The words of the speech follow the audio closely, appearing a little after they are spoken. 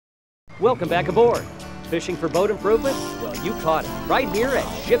Welcome back aboard. Fishing for boat improvement? Well, you caught it right here at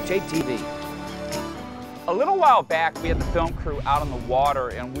ShipShape TV. A little while back, we had the film crew out on the water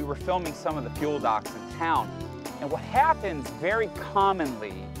and we were filming some of the fuel docks in town. And what happens very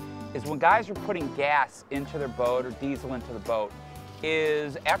commonly is when guys are putting gas into their boat or diesel into the boat,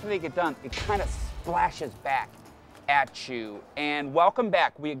 is after they get done, it kind of splashes back at you. And welcome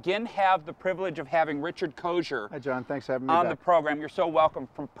back. We again have the privilege of having Richard Cozier. Hi John, thanks for having me on back. The program. You're so welcome,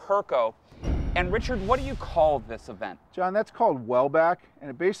 from Perko. And Richard, what do you call this event? John, that's called Wellback, and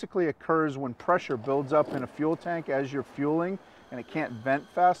it basically occurs when pressure builds up in a fuel tank as you're fueling and it can't vent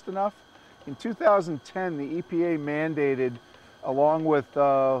fast enough. In 2010, the EPA mandated, along with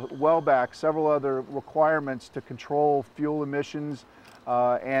Wellback, several other requirements to control fuel emissions,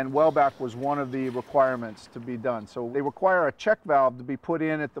 and Wellback was one of the requirements to be done. So they require a check valve to be put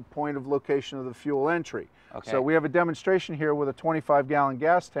in at the point of location of the fuel entry. Okay. So we have a demonstration here with a 25-gallon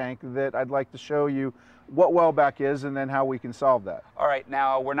gas tank that I'd like to show you what Wellback is and then how we can solve that. All right,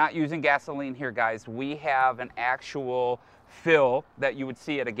 now we're not using gasoline here, guys. We have an actual fill that you would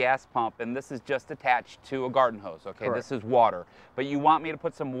see at a gas pump, and this is just attached to a garden hose, okay? Correct. This is water. But you want me to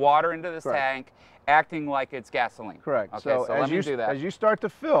put some water into this tank, acting like it's gasoline. Correct. Okay, so let me do that. As you start to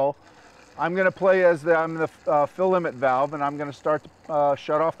fill, I'm going to play as I'm the fill limit valve, and I'm going to start to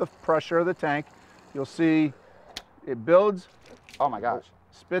shut off the pressure of the tank. You'll see it builds. Oh my gosh.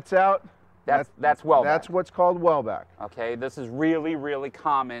 Spits out. That's Wellback. That's what's called Wellback. Okay, this is really, really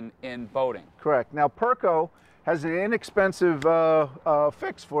common in boating. Correct. Now Perko has an inexpensive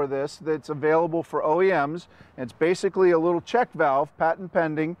fix for this that's available for OEMs. It's basically a little check valve, patent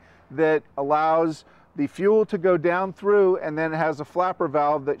pending, that allows the fuel to go down through, and then it has a flapper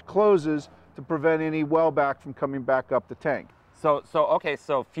valve that closes to prevent any wellback from coming back up the tank. Okay,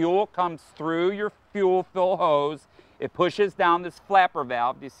 so fuel comes through your fuel fill hose, it pushes down this flapper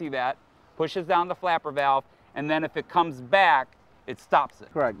valve, do you see that? Pushes down the flapper valve, and then if it comes back, it stops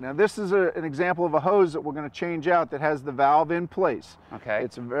it. Correct. Now this is an example of a hose that we're going to change out that has the valve in place. Okay.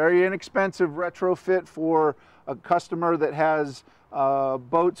 It's a very inexpensive retrofit for a customer that has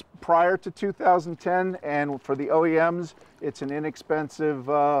boats prior to 2010, and for the OEMs, it's an inexpensive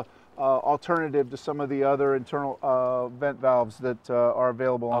alternative to some of the other internal vent valves that are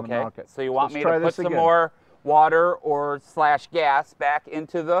available on the market. So you want me to put some more water or / gas back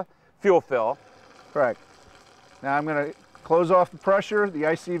into the fuel fill? Correct. Now I'm going to close off the pressure. The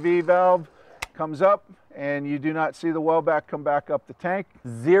ICV valve comes up, and you do not see the wellback come back up the tank.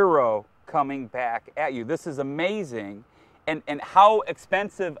 Zero coming back at you. This is amazing. And how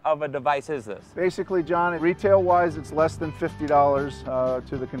expensive of a device is this? Basically, John, retail-wise, it's less than $50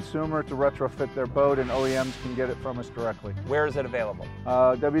 to the consumer to retrofit their boat, and OEMs can get it from us directly. Where is it available?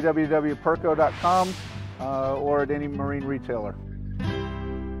 www.perko.com or at any marine retailer.